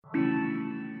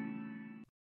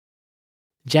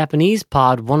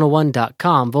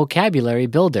JapanesePod101.com Vocabulary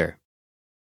Builder.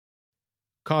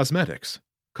 Cosmetics.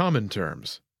 Common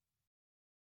terms.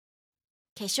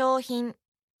 化粧品、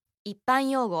一般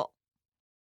用語。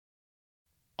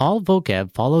All vocab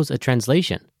follows a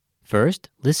translation. First,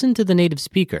 listen to the native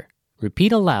speaker.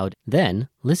 Repeat aloud, then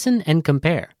listen and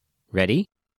compare. Ready?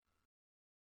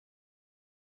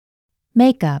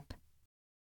 Makeup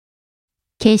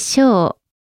化粧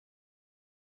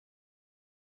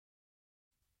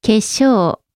化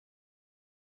粧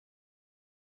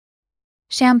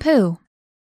Shampoo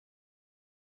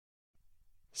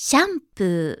シャンプ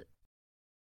ー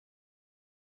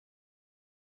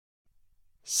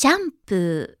シャン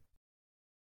プ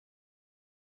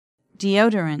ー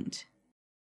Deodorant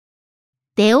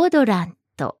デオドラン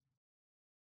ト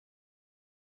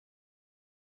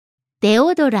デ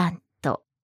オドラント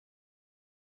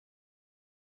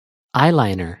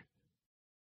Eyeliner.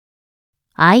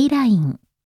 アイライン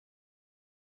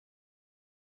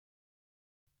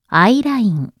アイライ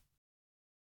ン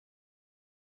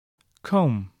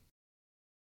Comb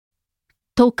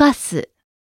溶かす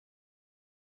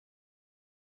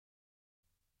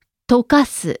溶か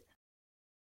す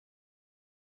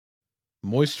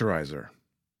Moisturizer.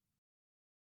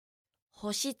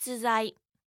 保湿剤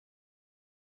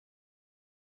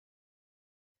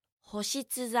保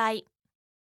湿剤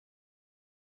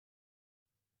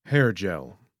Hair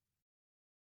gel.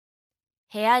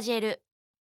 ヘアジェル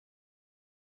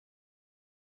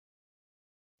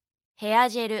ヘア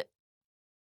ジェル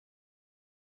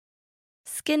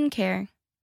Skincare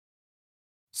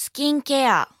スキンケ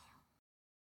ア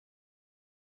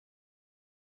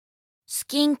ス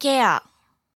キンケア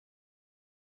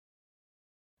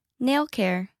Nail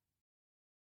care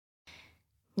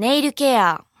ネイルケ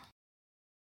ア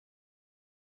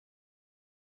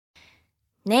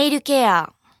ネイルケ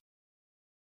ア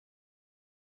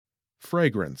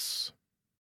Fragrance.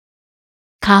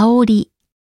 香り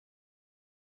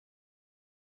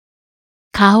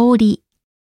香り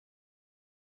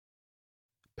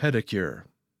Pedicure.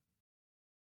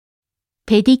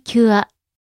 ペディキュア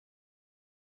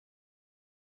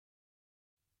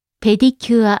ペディ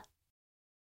キュア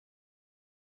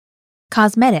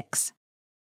Cosmetics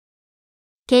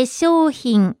化粧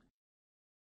品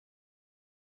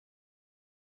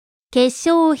化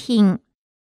粧品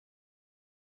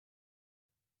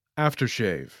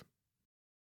Aftershave.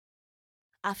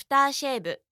 アフターシェー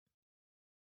ブ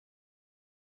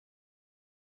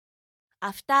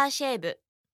アフターシェーブ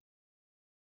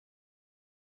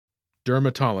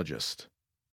Dermatologist.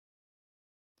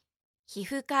 皮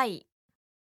膚科医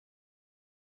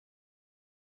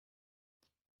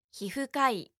皮膚科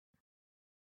医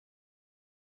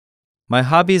My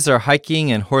hobbies are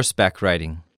hiking and horseback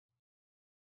riding.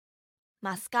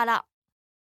 マスカラ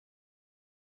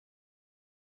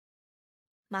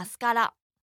マスカラ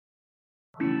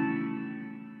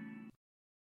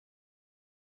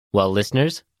Well,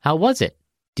 listeners, how was it?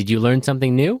 Did you learn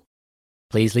something new?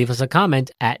 Please leave us a comment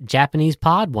at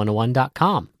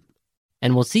JapanesePod101.com.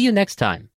 And we'll see you next time.